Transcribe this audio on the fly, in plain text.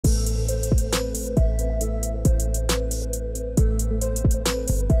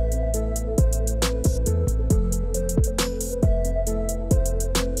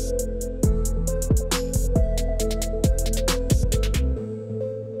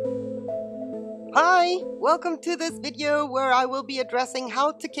Hi, welcome to this video where I will be addressing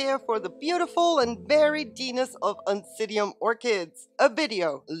how to care for the beautiful and varied genus of Oncidium orchids. A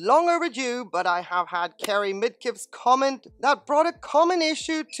video long overdue, but I have had Carrie Midkiff's comment that brought a common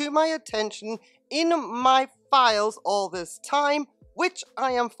issue to my attention in my files all this time, which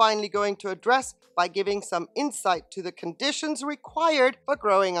I am finally going to address by giving some insight to the conditions required for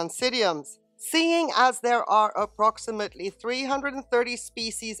growing Oncidiums. Seeing as there are approximately 330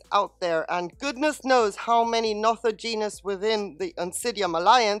 species out there, and goodness knows how many nothogenus within the Oncidium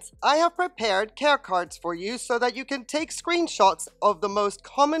Alliance, I have prepared care cards for you so that you can take screenshots of the most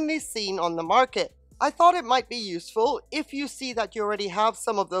commonly seen on the market. I thought it might be useful if you see that you already have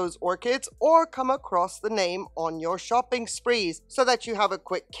some of those orchids or come across the name on your shopping sprees, so that you have a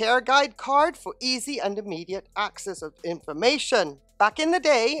quick care guide card for easy and immediate access of information. Back in the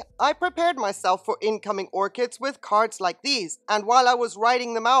day, I prepared myself for incoming orchids with cards like these, and while I was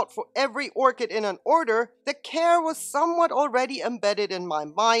writing them out for every orchid in an order, the care was somewhat already embedded in my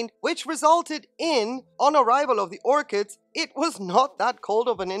mind, which resulted in, on arrival of the orchids, it was not that cold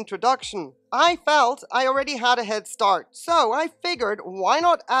of an introduction. I felt I already had a head start, so I figured why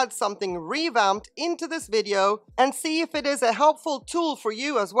not add something revamped into this video and see if it is a helpful tool for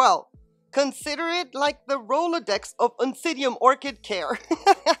you as well. Consider it like the Rolodex of Oncidium orchid care.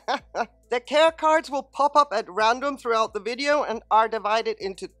 The care cards will pop up at random throughout the video and are divided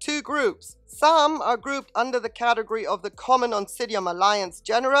into two groups. Some are grouped under the category of the common Oncidium Alliance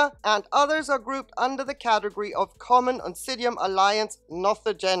Genera, and others are grouped under the category of common Oncidium Alliance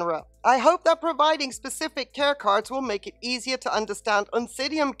Nothogenera. I hope that providing specific care cards will make it easier to understand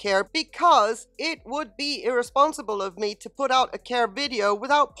Oncidium care, because it would be irresponsible of me to put out a care video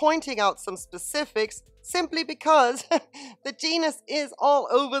without pointing out some specifics, simply because the genus is all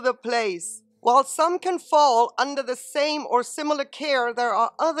over the place. While some can fall under the same or similar care, there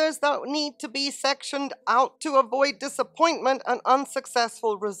are others that need to be sectioned out to avoid disappointment and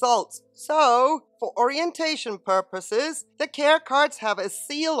unsuccessful results. So, for orientation purposes, the care cards have a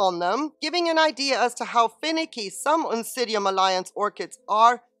seal on them, giving an idea as to how finicky some Oncidium Alliance orchids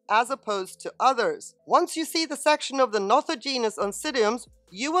are as opposed to others. Once you see the section of the nothogenous Oncidiums,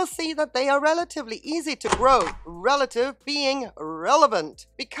 you will see that they are relatively easy to grow, relative being relevant,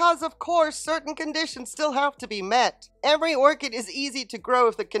 because of course certain conditions still have to be met. Every orchid is easy to grow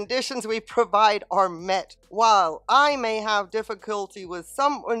if the conditions we provide are met. While I may have difficulty with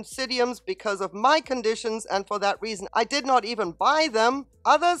some Oncidiums because of my conditions, and for that reason I did not even buy them,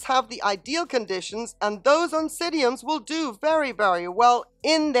 others have the ideal conditions, and those Oncidiums will do very, very well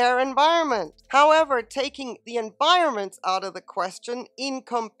in their environment. However, taking the environments out of the question in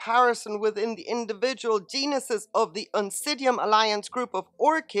comparison within the individual genuses of the Oncidium Alliance group of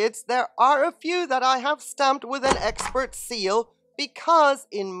orchids, there are a few that I have stamped with an expert seal because,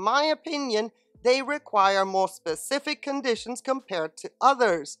 in my opinion, they require more specific conditions compared to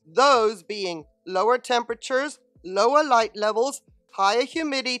others. Those being lower temperatures, lower light levels, higher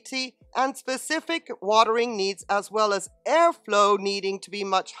humidity, and specific watering needs, as well as airflow needing to be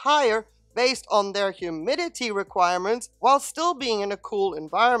much higher based on their humidity requirements while still being in a cool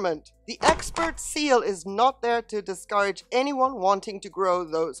environment. The expert seal is not there to discourage anyone wanting to grow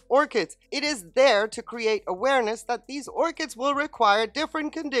those orchids. It is there to create awareness that these orchids will require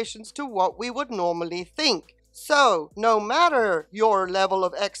different conditions to what we would normally think. So, no matter your level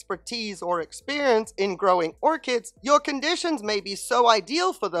of expertise or experience in growing orchids, your conditions may be so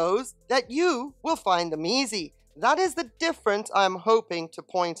ideal for those that you will find them easy. That is the difference I'm hoping to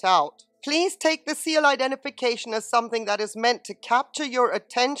point out. Please take the seal identification as something that is meant to capture your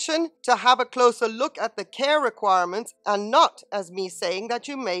attention, to have a closer look at the care requirements, and not as me saying that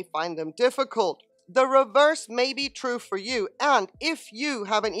you may find them difficult. The reverse may be true for you, and if you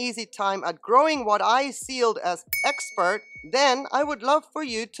have an easy time at growing what I sealed as expert, then I would love for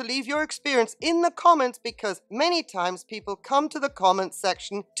you to leave your experience in the comments, because many times people come to the comments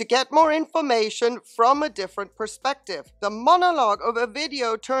section to get more information from a different perspective. The monologue of a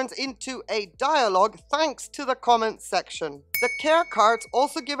video turns into a dialogue thanks to the comments section. The care cards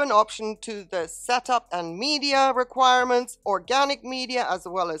also give an option to the setup and media requirements, organic media as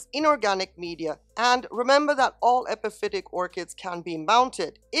well as inorganic media. And remember that all epiphytic orchids can be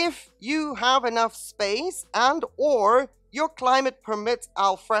mounted. If you have enough space and or your climate permits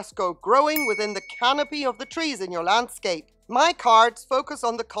al fresco growing within the canopy of the trees in your landscape. My cards focus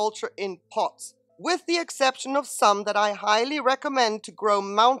on the culture in pots, with the exception of some that I highly recommend to grow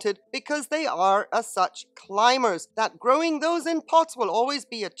mounted because they are as such climbers, that growing those in pots will always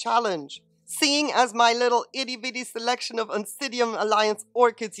be a challenge. Seeing as my little itty-bitty selection of Oncidium Alliance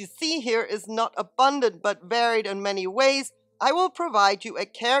orchids you see here is not abundant but varied in many ways, I will provide you a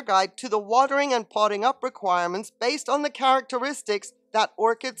care guide to the watering and potting up requirements based on the characteristics that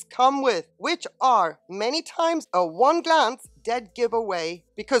orchids come with, which are many times a one-glance dead giveaway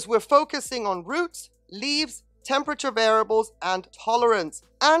because we're focusing on roots, leaves, temperature variables, and tolerance,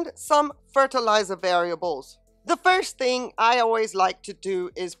 and some fertilizer variables. The first thing I always like to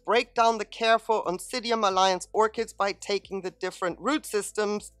do is break down the care for Oncidium Alliance orchids by taking the different root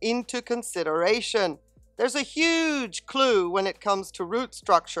systems into consideration. There's a huge clue when it comes to root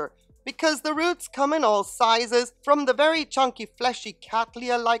structure, because the roots come in all sizes, from the very chunky fleshy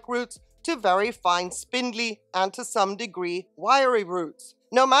cattleya-like roots to very fine spindly and to some degree wiry roots.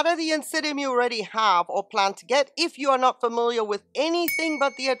 No matter the Oncidium you already have or plan to get, if you are not familiar with anything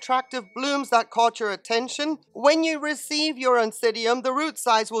but the attractive blooms that caught your attention, when you receive your Oncidium, the root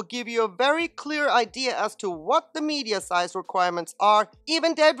size will give you a very clear idea as to what the media size requirements are.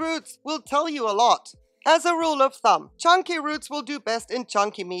 Even dead roots will tell you a lot. As a rule of thumb, chunky roots will do best in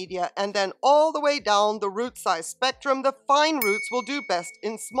chunky media, and then all the way down the root size spectrum, the fine roots will do best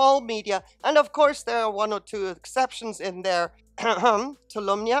in small media, and of course there are one or two exceptions in there.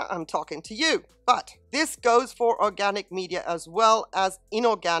 Tolumnia, I'm talking to you. But this goes for organic media as well as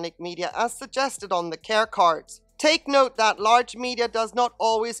inorganic media as suggested on the care cards. Take note that large media does not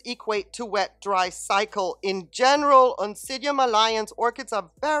always equate to wet-dry cycle. In general, Oncidium Alliance orchids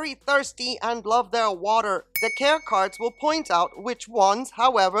are very thirsty and love their water. The care cards will point out which ones,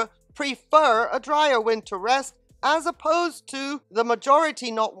 however, prefer a drier winter rest, as opposed to the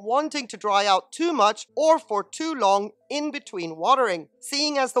majority not wanting to dry out too much or for too long in between watering.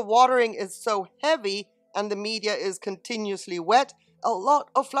 Seeing as the watering is so heavy and the media is continuously wet, a lot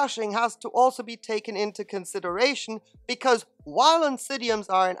of flushing has to also be taken into consideration, because while Oncidiums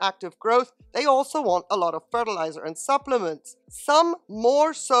are in active growth, they also want a lot of fertilizer and supplements. Some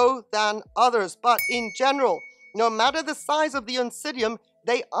more so than others, but in general, no matter the size of the Oncidium,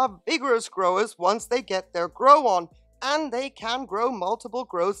 they are vigorous growers once they get their grow on, and they can grow multiple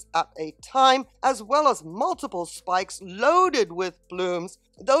growths at a time, as well as multiple spikes loaded with blooms.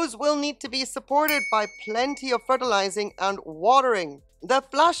 Those will need to be supported by plenty of fertilizing and watering. The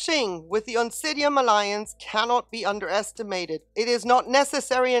flushing with the Oncidium Alliance cannot be underestimated. It is not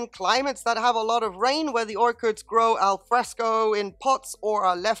necessary in climates that have a lot of rain, where the orchids grow al fresco in pots or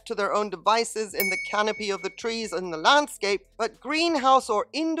are left to their own devices in the canopy of the trees in the landscape, but greenhouse or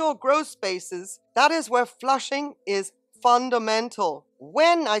indoor grow spaces, that is where flushing is fundamental.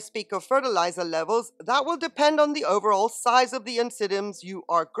 When I speak of fertilizer levels, that will depend on the overall size of the Oncidiums you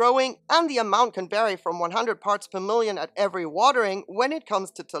are growing, and the amount can vary from 100 parts per million at every watering when it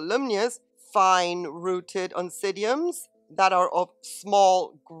comes to Tolumnias, fine-rooted Oncidiums that are of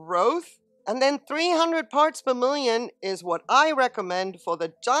small growth. And then 300 parts per million is what I recommend for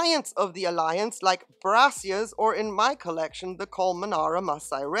the giants of the Alliance, like Brassias, or in my collection, the Colmenara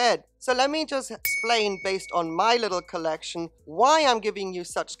Masai Red. So let me just explain, based on my little collection, why I'm giving you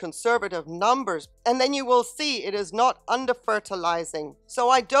such conservative numbers, and then you will see it is not under-fertilizing. So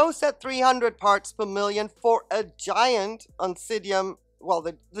I dose at 300 parts per million for a giant Oncidium, well,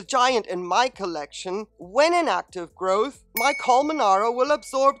 the giant in my collection. When in active growth, my Colmenara will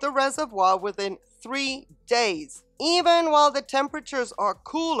absorb the reservoir within 3 days, even while the temperatures are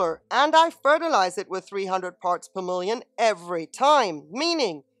cooler, and I fertilize it with 300 parts per million every time,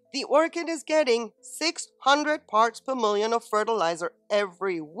 meaning the orchid is getting 600 parts per million of fertilizer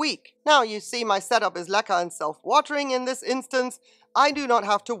every week. Now, you see my setup is leca and self-watering in this instance. I do not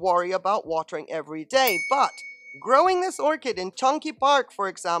have to worry about watering every day, but growing this orchid in chunky bark, for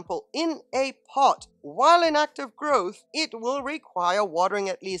example, in a pot, while in active growth, it will require watering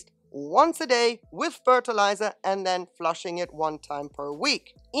at least once a day with fertilizer and then flushing it 1 time per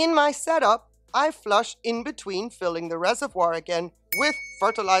week. In my setup, I flush in between filling the reservoir again with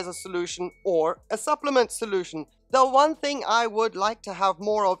fertilizer solution or a supplement solution. The one thing I would like to have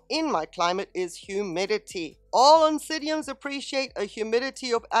more of in my climate is humidity. All Oncidiums appreciate a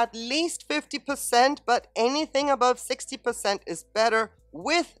humidity of at least 50%, but anything above 60% is better,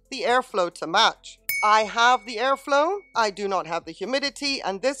 with the airflow to match. I have the airflow, I do not have the humidity,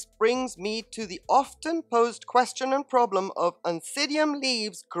 and this brings me to the often posed question and problem of Oncidium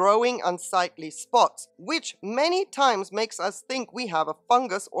leaves growing unsightly spots, which many times makes us think we have a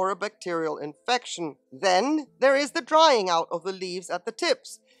fungus or a bacterial infection. Then there is the drying out of the leaves at the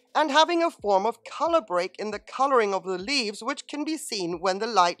tips, and having a form of color break in the coloring of the leaves, which can be seen when the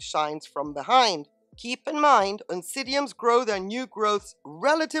light shines from behind. Keep in mind, Oncidiums grow their new growths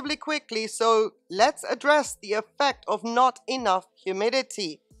relatively quickly, so let's address the effect of not enough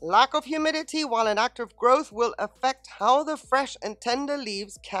humidity. Lack of humidity while in active growth will affect how the fresh and tender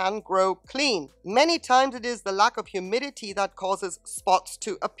leaves can grow clean. Many times it is the lack of humidity that causes spots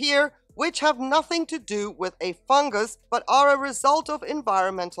to appear, which have nothing to do with a fungus but are a result of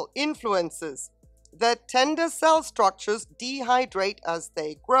environmental influences. The tender cell structures dehydrate as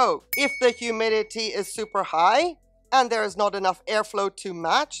they grow. If the humidity is super high and there is not enough airflow to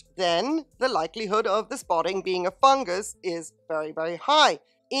match, then the likelihood of the spotting being a fungus is very, very high.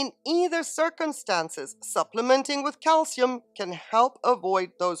 In either circumstances, supplementing with calcium can help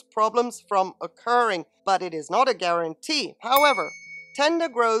avoid those problems from occurring, but it is not a guarantee. However, tender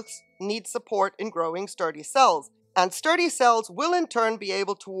growths need support in growing sturdy cells, and sturdy cells will in turn be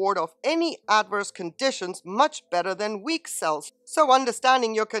able to ward off any adverse conditions much better than weak cells. So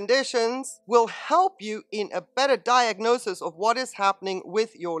understanding your conditions will help you in a better diagnosis of what is happening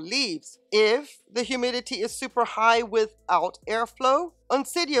with your leaves. If the humidity is super high without airflow,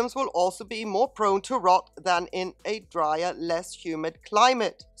 oncidiums will also be more prone to rot than in a drier, less humid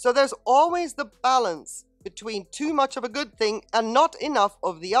climate. So there's always the balance between too much of a good thing and not enough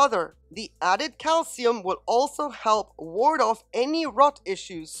of the other. The added calcium will also help ward off any rot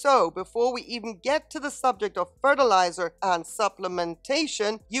issues. So before we even get to the subject of fertilizer and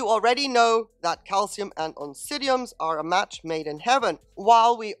supplementation, you already know that calcium and oncidiums are a match made in heaven.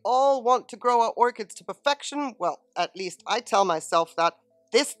 While we all want to grow our orchids to perfection, well, at least I tell myself that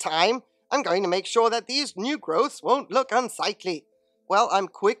this time I'm going to make sure that these new growths won't look unsightly. Well, I'm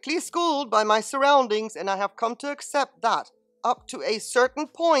quickly schooled by my surroundings, and I have come to accept that, up to a certain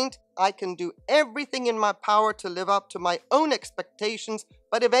point, I can do everything in my power to live up to my own expectations,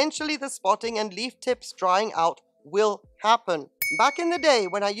 but eventually the spotting and leaf tips drying out will happen. Back in the day,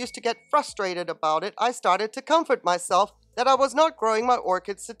 when I used to get frustrated about it, I started to comfort myself that I was not growing my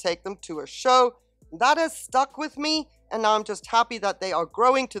orchids to take them to a show. That has stuck with me, and now I'm just happy that they are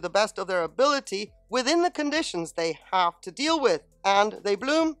growing to the best of their ability within the conditions they have to deal with. And they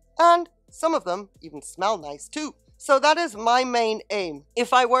bloom, and some of them even smell nice too. So that is my main aim.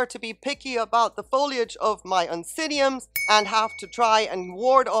 If I were to be picky about the foliage of my oncidiums and have to try and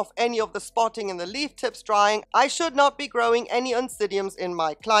ward off any of the spotting and the leaf tips drying, I should not be growing any oncidiums in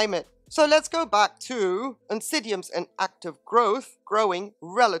my climate. So let's go back to oncidiums in active growth, growing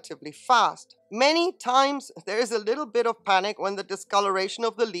relatively fast. Many times there is a little bit of panic when the discoloration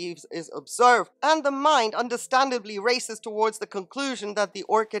of the leaves is observed, and the mind understandably races towards the conclusion that the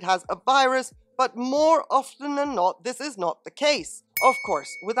orchid has a virus, but more often than not, this is not the case. Of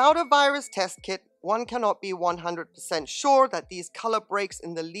course, without a virus test kit, one cannot be 100% sure that these color breaks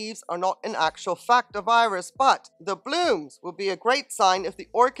in the leaves are not in actual fact a virus, but the blooms will be a great sign if the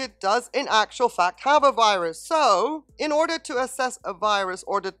orchid does in actual fact have a virus. So, in order to assess a virus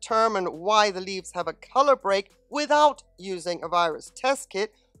or determine why the leaves have a color break without using a virus test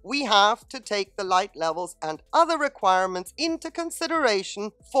kit, we have to take the light levels and other requirements into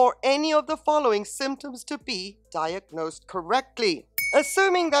consideration for any of the following symptoms to be diagnosed correctly.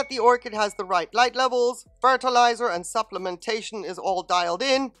 Assuming that the orchid has the right light levels, fertilizer and supplementation is all dialed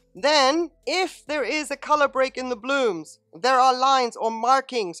in, then if there is a color break in the blooms, there are lines or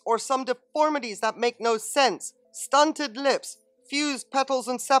markings or some deformities that make no sense, stunted lips, fused petals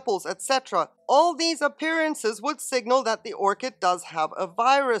and sepals, etc. All these appearances would signal that the orchid does have a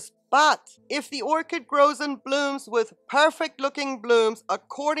virus. But if the orchid grows and blooms with perfect looking blooms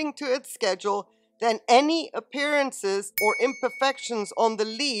according to its schedule, then any appearances or imperfections on the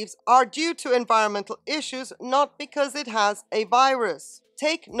leaves are due to environmental issues, not because it has a virus.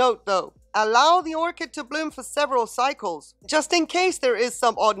 Take note though, allow the orchid to bloom for several cycles, just in case there is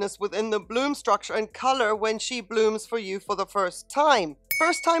some oddness within the bloom structure and color when she blooms for you for the first time.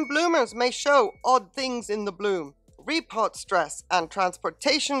 First-time bloomers may show odd things in the bloom. Repot stress and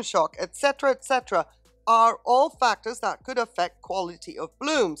transportation shock, etc., are all factors that could affect quality of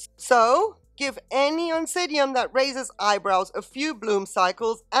blooms. So, give any oncidium that raises eyebrows a few bloom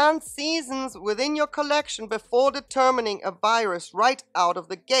cycles and seasons within your collection before determining a virus right out of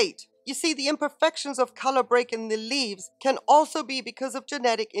the gate. You see, the imperfections of color break in the leaves can also be because of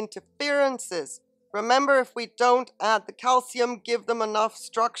genetic interferences. Remember, if we don't add the calcium, give them enough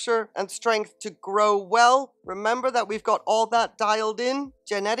structure and strength to grow well, remember that we've got all that dialed in.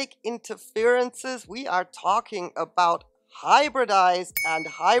 Genetic interferences, we are talking about hybridized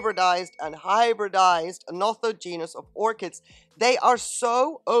nothogenus of orchids. They are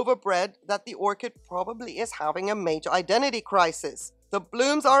so overbred that the orchid probably is having a major identity crisis. The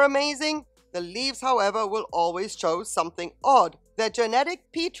blooms are amazing. The leaves, however, will always show something odd. The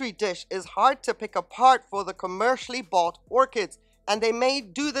genetic petri dish is hard to pick apart for the commercially bought orchids. and they may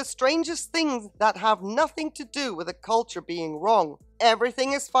do the strangest things that have nothing to do with the culture being wrong.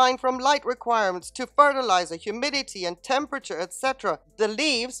 Everything is fine from light requirements to fertilizer, humidity and temperature, etc. The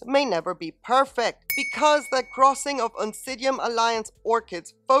leaves may never be perfect. Because the crossing of Oncidium Alliance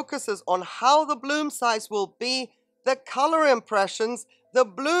orchids focuses on how the bloom size will be, the color impressions, the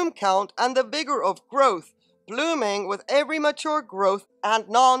bloom count, and the vigor of growth, blooming with every mature growth and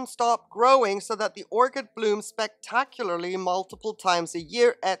non-stop growing so that the orchid blooms spectacularly multiple times a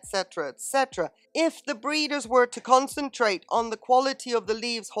year, etc., etc. If the breeders were to concentrate on the quality of the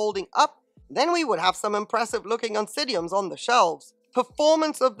leaves holding up, then we would have some impressive looking oncidiums on the shelves.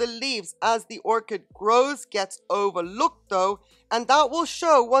 Performance of the leaves as the orchid grows gets overlooked though, and that will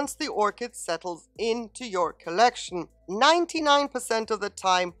show once the orchid settles into your collection. 99% of the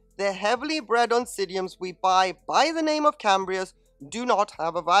time, the heavily bred oncidiums we buy by the name of cambrias do not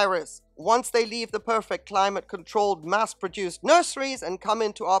have a virus. Once they leave the perfect climate-controlled, mass-produced nurseries and come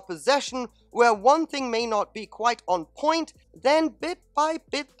into our possession, where one thing may not be quite on point, then bit by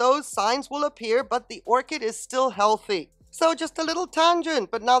bit those signs will appear, but the orchid is still healthy. So just a little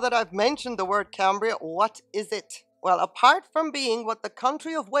tangent, but now that I've mentioned the word Cambria, what is it? Well, apart from being what the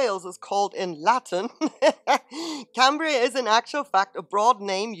country of Wales is called in Latin, Cambria is in actual fact a broad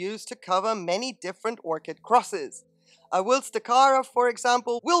name used to cover many different orchid crosses. A Wilstecara, for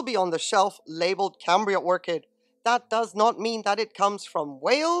example, will be on the shelf labeled Cambria orchid. That does not mean that it comes from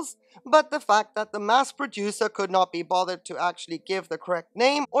Wales, but the fact that the mass producer could not be bothered to actually give the correct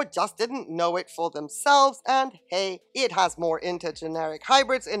name or just didn't know it for themselves, and hey, it has more intergeneric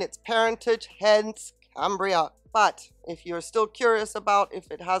hybrids in its parentage, hence Cambria. But if you're still curious about if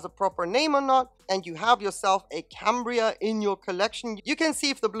it has a proper name or not, and you have yourself a Cambria in your collection, you can see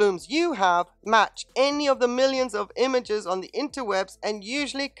if the blooms you have match any of the millions of images on the interwebs and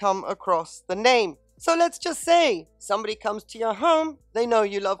usually come across the name. So let's just say somebody comes to your home, they know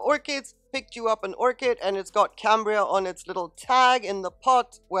you love orchids, picked you up an orchid and it's got Cambria on its little tag in the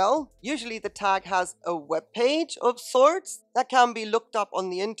pot. Well, usually the tag has a web page of sorts that can be looked up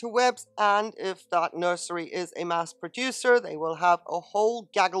on the interwebs, and if that nursery is a mass producer, they will have a whole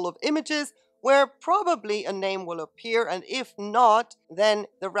gaggle of images where probably a name will appear, and if not, then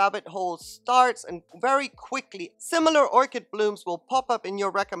the rabbit hole starts and very quickly similar orchid blooms will pop up in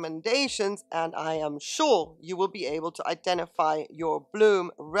your recommendations, and I am sure you will be able to identify your bloom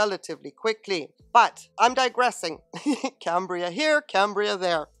relatively quickly. But I'm digressing. Cambria here, Cambria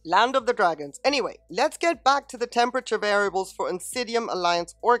there. Land of the dragons. Anyway, let's get back to the temperature variables for Oncidium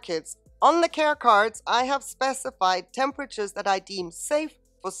Alliance orchids. On the care cards, I have specified temperatures that I deem safe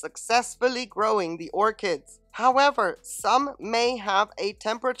for successfully growing the orchids. However, some may have a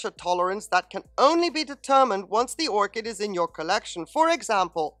temperature tolerance that can only be determined once the orchid is in your collection. For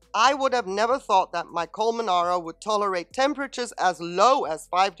example, I would have never thought that my Colmenara would tolerate temperatures as low as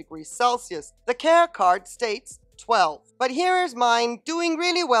 5 degrees Celsius. The care card states 12. But here is mine doing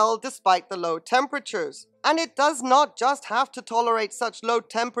really well despite the low temperatures. And it does not just have to tolerate such low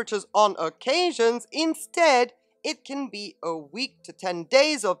temperatures on occasions. Instead, it can be a week to 10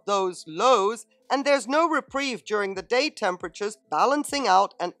 days of those lows, and there's no reprieve during the day temperatures, balancing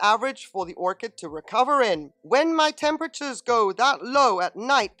out an average for the orchid to recover in. When my temperatures go that low at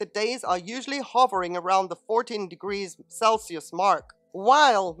night, the days are usually hovering around the 14 degrees Celsius mark.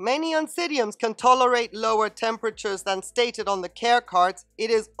 While many oncidiums can tolerate lower temperatures than stated on the care cards, it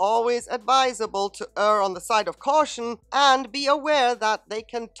is always advisable to err on the side of caution and be aware that they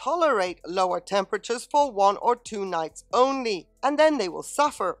can tolerate lower temperatures for 1 or 2 nights only, and then they will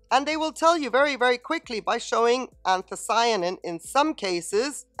suffer. And they will tell you very, very quickly by showing anthocyanin in some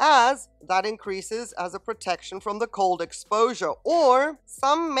cases, as that increases as a protection from the cold exposure. Or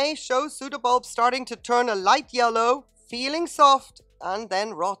some may show pseudobulbs starting to turn a light yellow, feeling soft, and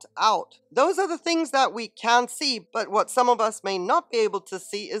then rot out. Those are the things that we can see, but what some of us may not be able to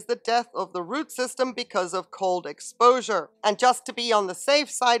see is the death of the root system because of cold exposure. And just to be on the safe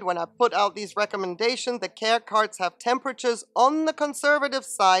side, when I put out these recommendations, the care cards have temperatures on the conservative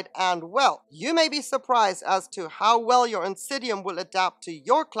side, and well, you may be surprised as to how well your Oncidium will adapt to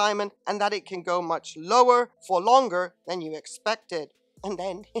your climate and that it can go much lower for longer than you expected. And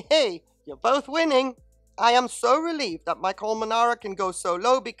then, hey, you're both winning. I am so relieved that my Colmenara can go so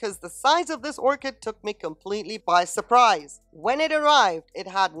low because the size of this orchid took me completely by surprise. When it arrived, it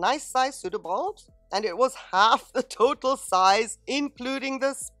had nice sized pseudobulbs, and it was half the total size, including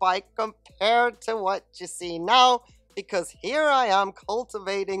the spike, compared to what you see now, because here I am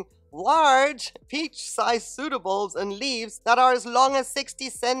cultivating large peach-sized pseudobulbs and leaves that are as long as 60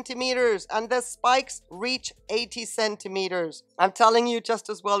 centimeters and the spikes reach 80 centimeters. I'm telling you, just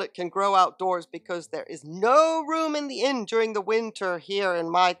as well it can grow outdoors because there is no room in the inn during the winter here in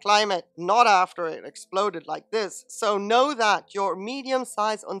my climate, not after it exploded like this. So know that your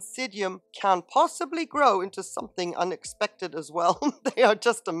medium-sized Oncidium can possibly grow into something unexpected as well. They are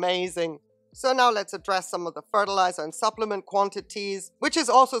just amazing. So now let's address some of the fertilizer and supplement quantities, which is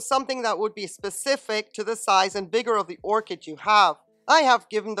also something that would be specific to the size and vigor of the orchid you have. I have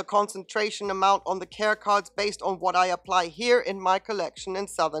given the concentration amount on the care cards based on what I apply here in my collection in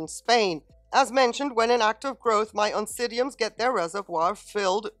southern Spain. As mentioned, when in active growth, my Oncidiums get their reservoir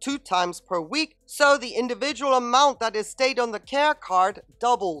filled 2 times per week, so the individual amount that is stated on the care card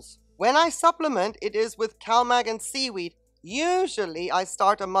doubles. When I supplement, it is with CalMag and seaweed. Usually, I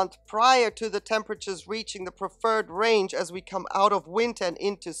start a month prior to the temperatures reaching the preferred range as we come out of winter and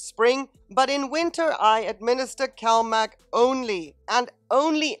into spring, but in winter, I administer CalMag only and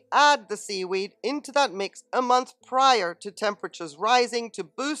only add the seaweed into that mix a month prior to temperatures rising to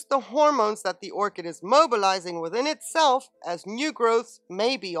boost the hormones that the orchid is mobilizing within itself as new growths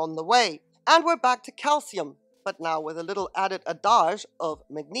may be on the way. And we're back to calcium, but now with a little added adage of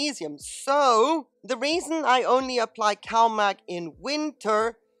magnesium. So the reason I only apply CalMag in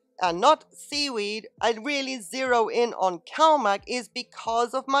winter and not seaweed, I really zero in on CalMag, is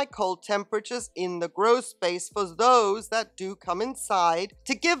because of my cold temperatures in the grow space for those that do come inside,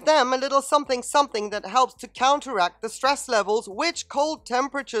 to give them a little something that helps to counteract the stress levels which cold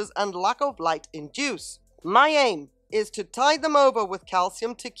temperatures and lack of light induce. My aim is to tide them over with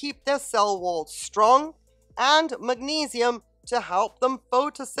calcium to keep their cell walls strong, and magnesium to help them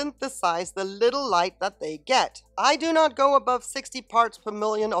photosynthesize the little light that they get. I do not go above 60 parts per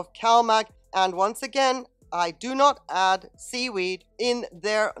million of CalMag, and once again, I do not add seaweed in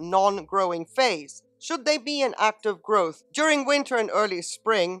their non-growing phase. Should they be in active growth during winter and early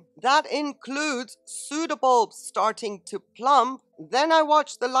spring, that includes pseudobulbs starting to plump, then I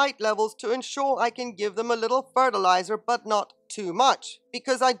watch the light levels to ensure I can give them a little fertilizer, but not too much,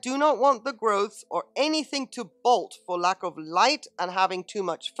 because I do not want the growths or anything to bolt for lack of light and having too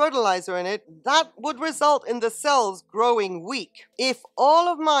much fertilizer in it. That would result in the cells growing weak. If all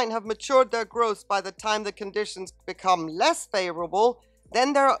of mine have matured their growths by the time the conditions become less favorable,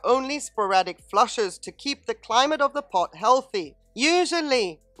 then there are only sporadic flushes to keep the climate of the pot healthy.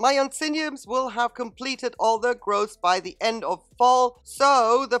 Usually, my Oncidiums will have completed all their growths by the end of fall,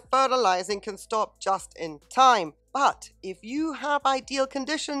 so the fertilizing can stop just in time. But if you have ideal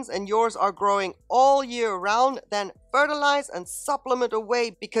conditions and yours are growing all year round, then fertilize and supplement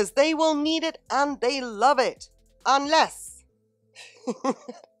away because they will need it and they love it. Unless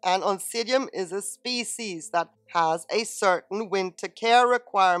an Oncidium is a species that has a certain winter care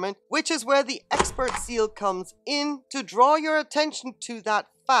requirement, which is where the expert seal comes in to draw your attention to that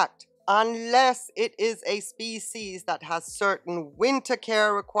fact. Unless it is a species that has certain winter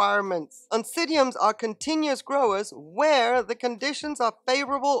care requirements. Oncidiums are continuous growers where the conditions are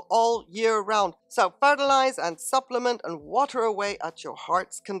favorable all year round. So fertilize and supplement and water away at your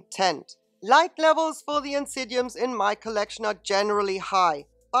heart's content. Light levels for the Oncidiums in my collection are generally high,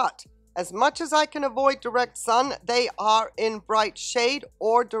 but as much as I can avoid direct sun, they are in bright shade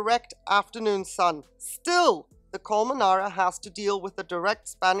or direct afternoon sun. Still, the Colmenara has to deal with the direct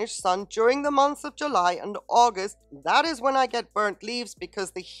Spanish sun during the months of July and August. That is when I get burnt leaves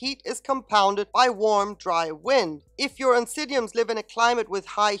because the heat is compounded by warm, dry wind. If your Oncidiums live in a climate with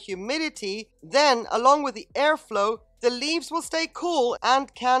high humidity, then along with the airflow, the leaves will stay cool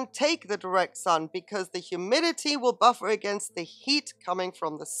and can take the direct sun because the humidity will buffer against the heat coming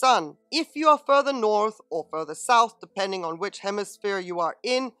from the sun. If you are further north or further south, depending on which hemisphere you are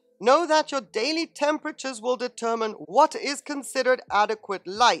in, know that your daily temperatures will determine what is considered adequate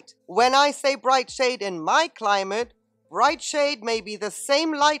light. When I say bright shade in my climate, bright shade may be the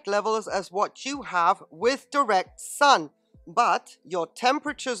same light levels as what you have with direct sun, but your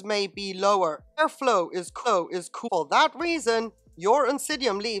temperatures may be lower. Airflow is cool. For that reason, your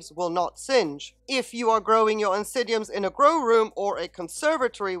Oncidium leaves will not singe. If you are growing your Oncidiums in a grow room or a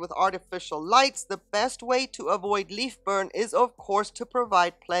conservatory with artificial lights, the best way to avoid leaf burn is of course to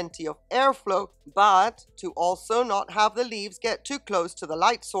provide plenty of airflow, but to also not have the leaves get too close to the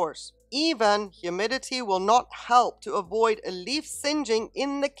light source. Even humidity will not help to avoid a leaf singeing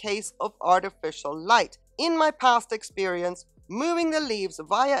in the case of artificial light. In my past experience, moving the leaves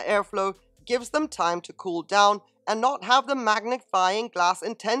via airflow gives them time to cool down and not have the magnifying glass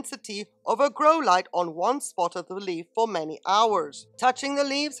intensity of a grow light on one spot of the leaf for many hours. Touching the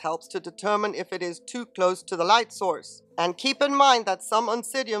leaves helps to determine if it is too close to the light source. And keep in mind that some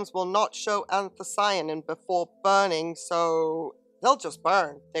oncidiums will not show anthocyanin before burning, so they'll just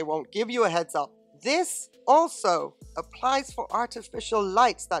burn. They won't give you a heads up. This also applies for artificial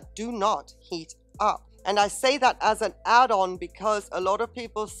lights that do not heat up. And I say that as an add-on because a lot of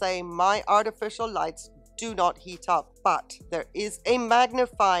people say my artificial lights do not heat up. But there is a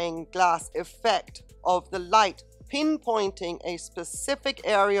magnifying glass effect of the light pinpointing a specific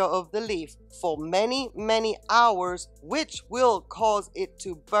area of the leaf for many, many hours, which will cause it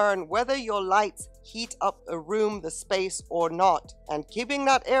to burn whether your lights heat up a room, the space, or not. And keeping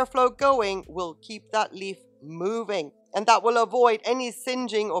that airflow going will keep that leaf moving, and that will avoid any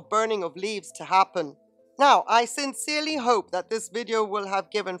singeing or burning of leaves to happen. Now, I sincerely hope that this video will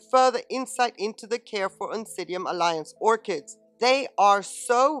have given further insight into the care for Oncidium Alliance orchids. They are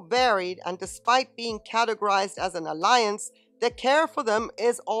so varied, and despite being categorized as an alliance, the care for them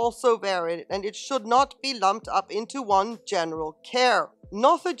is also varied, and it should not be lumped up into one general care.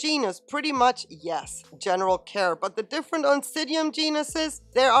 Nothogenus, pretty much, yes, general care, but the different Oncidium genuses,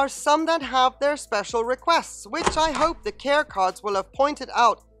 there are some that have their special requests, which I hope the care cards will have pointed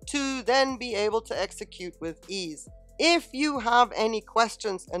out to then be able to execute with ease. If you have any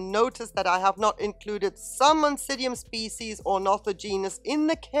questions and notice that I have not included some Oncidium species or nothogenus in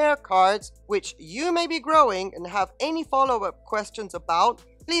the care cards, which you may be growing and have any follow-up questions about,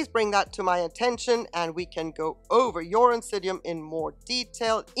 please bring that to my attention and we can go over your Oncidium in more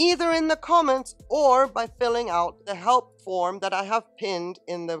detail, either in the comments or by filling out the help form that I have pinned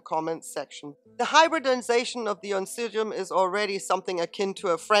in the comments section. The hybridization of the Oncidium is already something akin to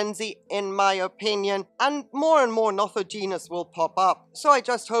a frenzy, in my opinion, and more nothogenus will pop up. So I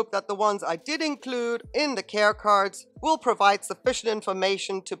just hope that the ones I did include in the care cards will provide sufficient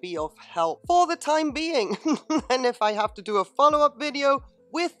information to be of help for the time being. And if I have to do a follow-up video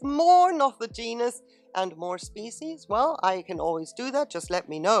with more nothogenus and more species, well, I can always do that, just let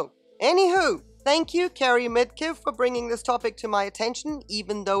me know. Anywho, thank you, Carrie Midkiff, for bringing this topic to my attention,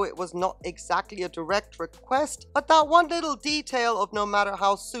 even though it was not exactly a direct request. But that one little detail of no matter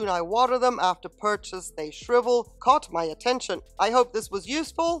how soon I water them after purchase, they shrivel, caught my attention. I hope this was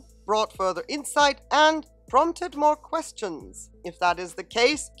useful, brought further insight, and prompted more questions. If that is the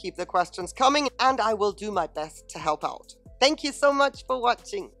case, keep the questions coming, and I will do my best to help out. Thank you so much for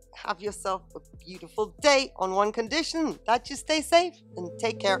watching. Have yourself a beautiful day on one condition, that you stay safe and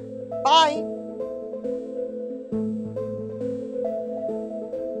take care. Bye.